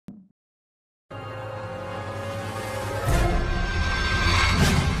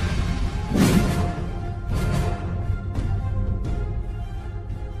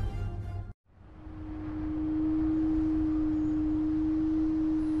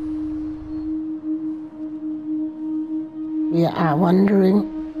We are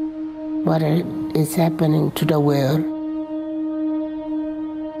wondering what is happening to the world.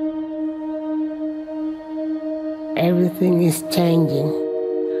 Everything is changing.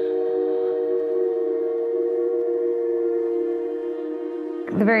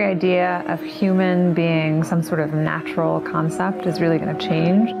 The very idea of human being some sort of natural concept is really going to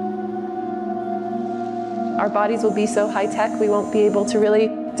change. Our bodies will be so high-tech we won't be able to really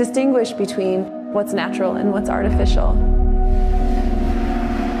distinguish between what's natural and what's artificial.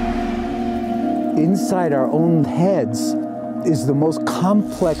 Inside our own heads is the most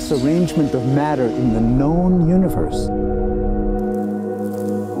complex arrangement of matter in the known universe.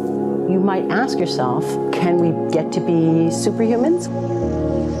 You might ask yourself, can we get to be superhumans?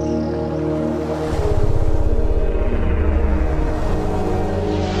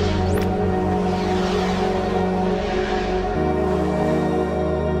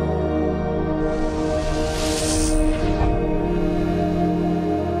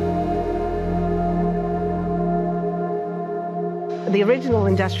 The original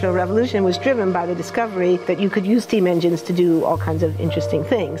Industrial Revolution was driven by the discovery that you could use steam engines to do all kinds of interesting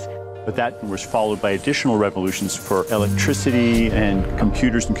things. But that was followed by additional revolutions for electricity and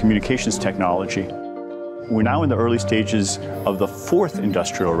computers and communications technology. We're now in the early stages of the fourth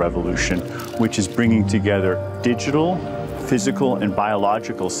Industrial Revolution, which is bringing together digital, physical, and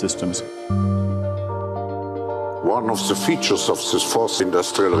biological systems. One of the features of this fourth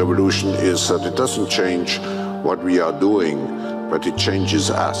Industrial Revolution is that it doesn't change what we are doing, but it changes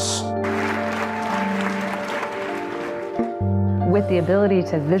us. With the ability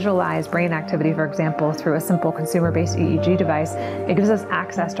to visualize brain activity, for example, through a simple consumer-based EEG device, it gives us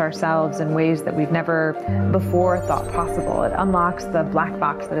access to ourselves in ways that we've never before thought possible. It unlocks the black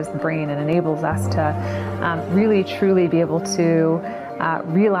box that is the brain and enables us to really, truly be able to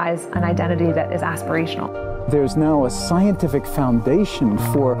realize an identity that is aspirational. There's now a scientific foundation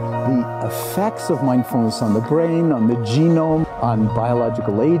for the effects of mindfulness on the brain, on the genome, on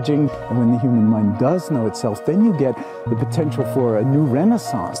biological aging. And when the human mind does know itself, then you get the potential for a new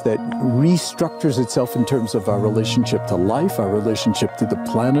renaissance that restructures itself in terms of our relationship to life, our relationship to the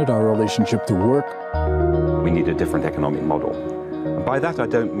planet, our relationship to work. We need a different economic model. And by that I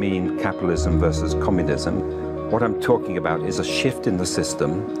don't mean capitalism versus communism. What I'm talking about is a shift in the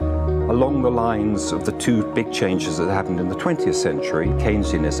system along the lines of the two big changes that happened in the 20th century,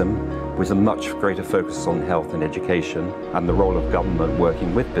 Keynesianism, with a much greater focus on health and education and the role of government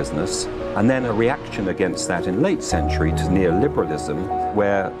working with business, and then a reaction against that in late century to neoliberalism,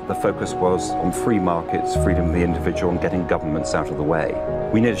 where the focus was on free markets, freedom of the individual, and getting governments out of the way.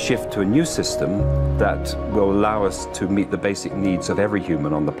 We need a shift to a new system that will allow us to meet the basic needs of every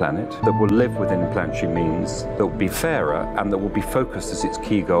human on the planet, that will live within planetary means, that will be fairer, and that will be focused as its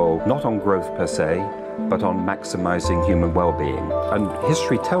key goal, not on growth per se, but on maximizing human well-being. And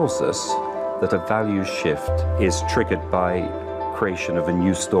history tells us that a values shift is triggered by creation of a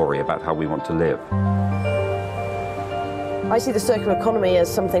new story about how we want to live. I see the circular economy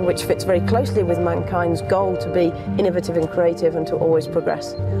as something which fits very closely with mankind's goal to be innovative and creative and to always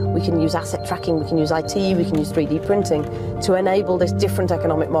progress. We can use asset tracking, we can use IT, we can use 3D printing to enable this different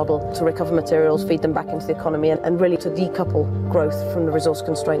economic model to recover materials, feed them back into the economy, and really to decouple growth from the resource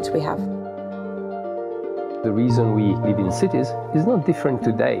constraints we have. The reason we live in cities is not different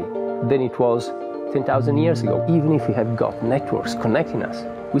today than it was 10,000 years ago. Even if we have got networks connecting us,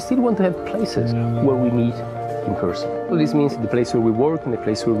 we still want to have places where we meet in person. So this means the place where we work and the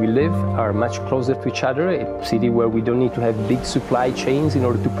place where we live are much closer to each other, a city where we don't need to have big supply chains in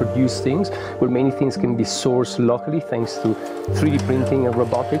order to produce things, where many things can be sourced locally thanks to 3D printing and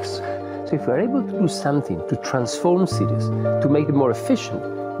robotics. So if we're able to do something to transform cities, to make them more efficient,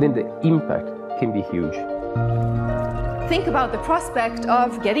 then the impact can be huge. Think about the prospect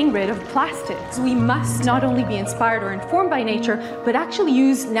of getting rid of plastics. We must not only be inspired or informed by nature, but actually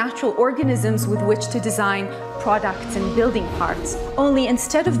use natural organisms with which to design products and building parts. Only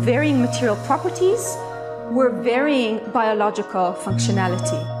instead of varying material properties, we're varying biological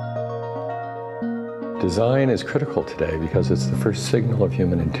functionality. Design is critical today because it's the first signal of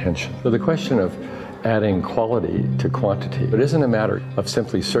human intention. So the question of adding quality to quantity, it isn't a matter of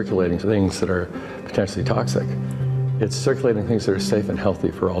simply circulating things that are potentially toxic. It's circulating things that are safe and healthy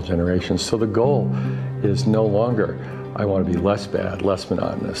for all generations. So the goal is no longer, I want to be less bad, less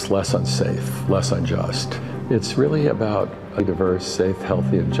monotonous, less unsafe, less unjust. It's really about a diverse, safe,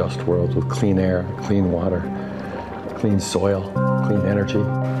 healthy, and just world with clean air, clean water, clean soil, clean energy.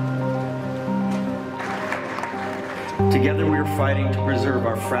 Together we are fighting to preserve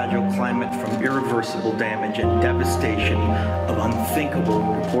our fragile climate from irreversible damage and devastation of unthinkable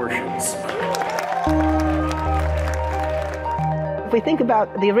proportions. If we think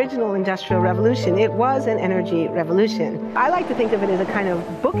about the original Industrial Revolution, it was an energy revolution. I like to think of it as a kind of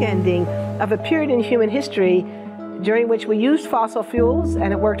bookending of a period in human history during which we used fossil fuels,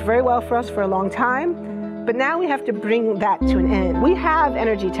 and it worked very well for us for a long time. But now we have to bring that to an end. We have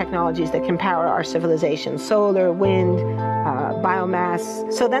energy technologies that can power our civilization: solar, wind,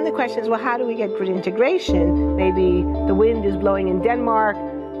 biomass. So then the question is, well, how do we get grid integration? Maybe the wind is blowing in Denmark,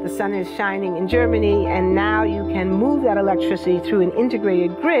 the sun is shining in Germany, and now you can move that electricity through an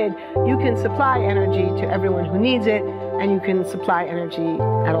integrated grid. You can supply energy to everyone who needs it, and you can supply energy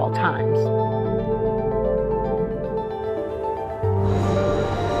at all times.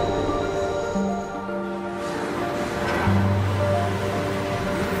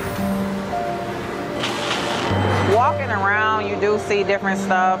 Walking around, you do see different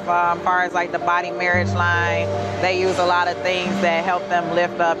stuff as far as like the body marriage line. They use a lot of things that help them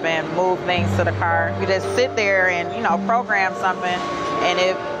lift up and move things to the car. You just sit there and, you know, program something, and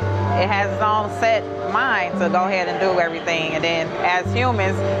it has its own set mind to go ahead and do everything. And then as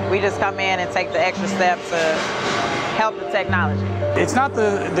humans, we just come in and take the extra step to help the technology. It's not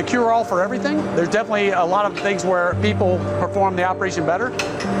the cure-all for everything. There's definitely a lot of things where people perform the operation better,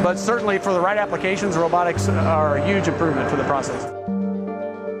 but certainly for the right applications, robotics are a huge improvement for the process.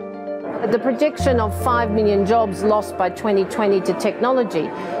 The prediction of 5 million jobs lost by 2020 to technology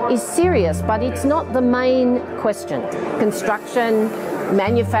is serious, but it's not the main question. Construction,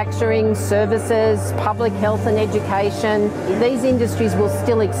 manufacturing, services, public health and education, these industries will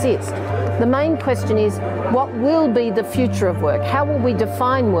still exist. The main question is, what will be the future of work? How will we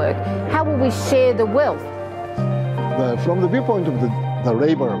define work? How will we share the wealth? From the viewpoint of the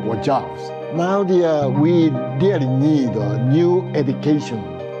labor or jobs, now we really need new education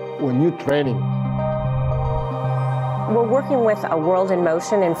or new training. We're working with a World in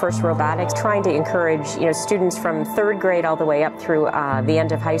Motion and First Robotics, trying to encourage students from 3rd grade all the way up through the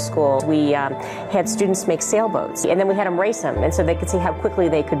end of high school. We had students make sailboats, and then we had them race them, and so they could see how quickly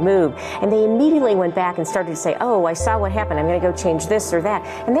they could move. And they immediately went back and started to say, oh, I saw what happened, I'm going to go change this or that.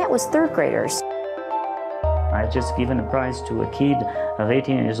 And that was 3rd graders. I just given a prize to a kid of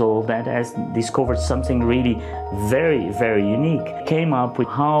 18 years old that has discovered something really very, very unique. Came up with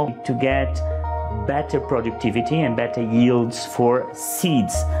how to get better productivity and better yields for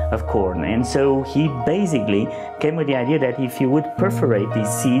seeds of corn. And so he basically came with the idea that if you would perforate these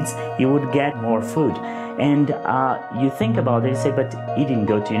seeds, you would get more food. And you think about it and say, but he didn't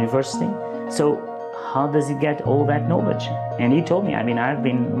go to university. So how does he get all that knowledge? And he told me, I mean, I've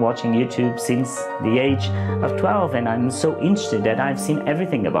been watching YouTube since the age of 12, and I'm so interested that I've seen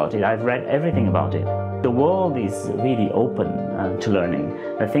everything about it. I've read everything about it. The world is really open to learning.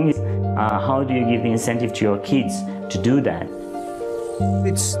 The thing is, how do you give the incentive to your kids to do that?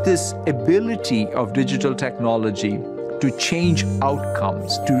 It's this ability of digital technology to change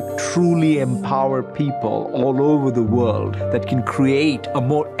outcomes, to truly empower people all over the world that can create a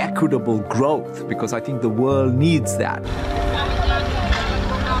more equitable growth, because I think the world needs that.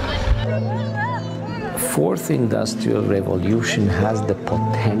 Fourth industrial revolution has the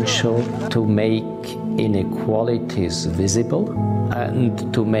potential to make inequalities visible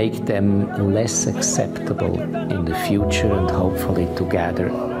and to make them less acceptable in the future, and hopefully to gather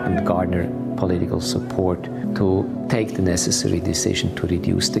and garner political support to take the necessary decision to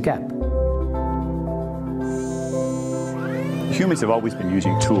reduce the gap. Humans have always been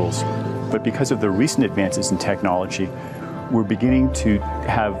using tools, but because of the recent advances in technology, we're beginning to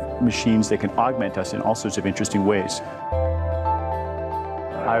have machines that can augment us in all sorts of interesting ways.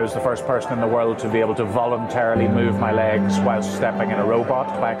 I was the first person in the world to be able to voluntarily move my legs while stepping in a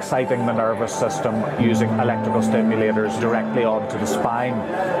robot by exciting the nervous system using electrical stimulators directly onto the spine.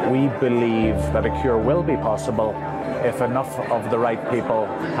 We believe that a cure will be possible if enough of the right people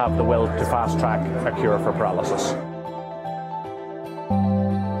have the will to fast-track a cure for paralysis.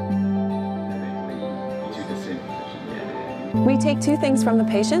 We take two things from the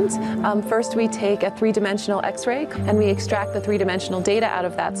patient. First, we take a three-dimensional X-ray, and we extract the three-dimensional data out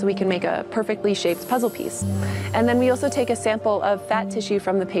of that so we can make a perfectly shaped puzzle piece. And then we also take a sample of fat tissue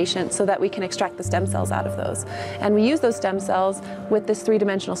from the patient so that we can extract the stem cells out of those. And we use those stem cells with this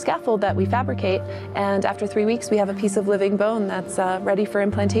three-dimensional scaffold that we fabricate, and after 3 weeks, we have a piece of living bone that's ready for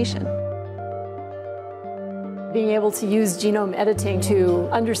implantation. Being able to use genome editing to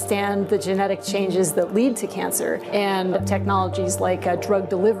understand the genetic changes that lead to cancer, and technologies like drug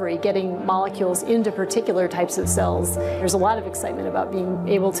delivery, getting molecules into particular types of cells. There's a lot of excitement about being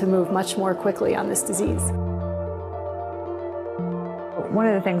able to move much more quickly on this disease. One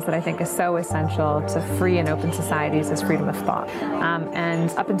of the things that I think is so essential to free and open societies is freedom of thought. And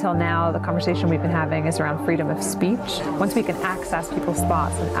up until now, the conversation we've been having is around freedom of speech. Once we can access people's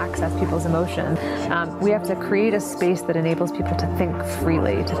thoughts and access people's emotions, we have to create a space that enables people to think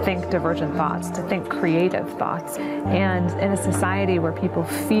freely, to think divergent thoughts, to think creative thoughts. And in a society where people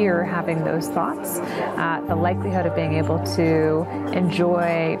fear having those thoughts, the likelihood of being able to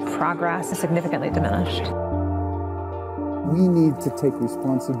enjoy progress is significantly diminished. We need to take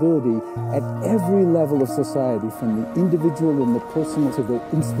responsibility at every level of society, from the individual and the personal to the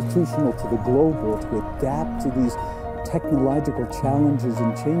institutional to the global, to adapt to these technological challenges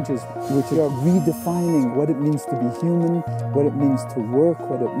and changes which are redefining what it means to be human, what it means to work,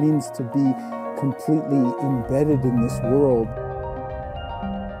 what it means to be completely embedded in this world.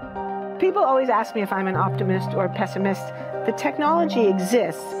 People always ask me if I'm an optimist or a pessimist. The technology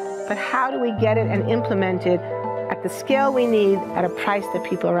exists, but how do we get it and implement it at the scale we need at a price that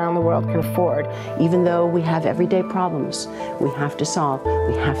people around the world can afford? Even though we have everyday problems we have to solve,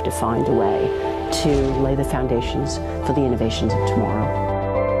 we have to find a way to lay the foundations for the innovations of tomorrow.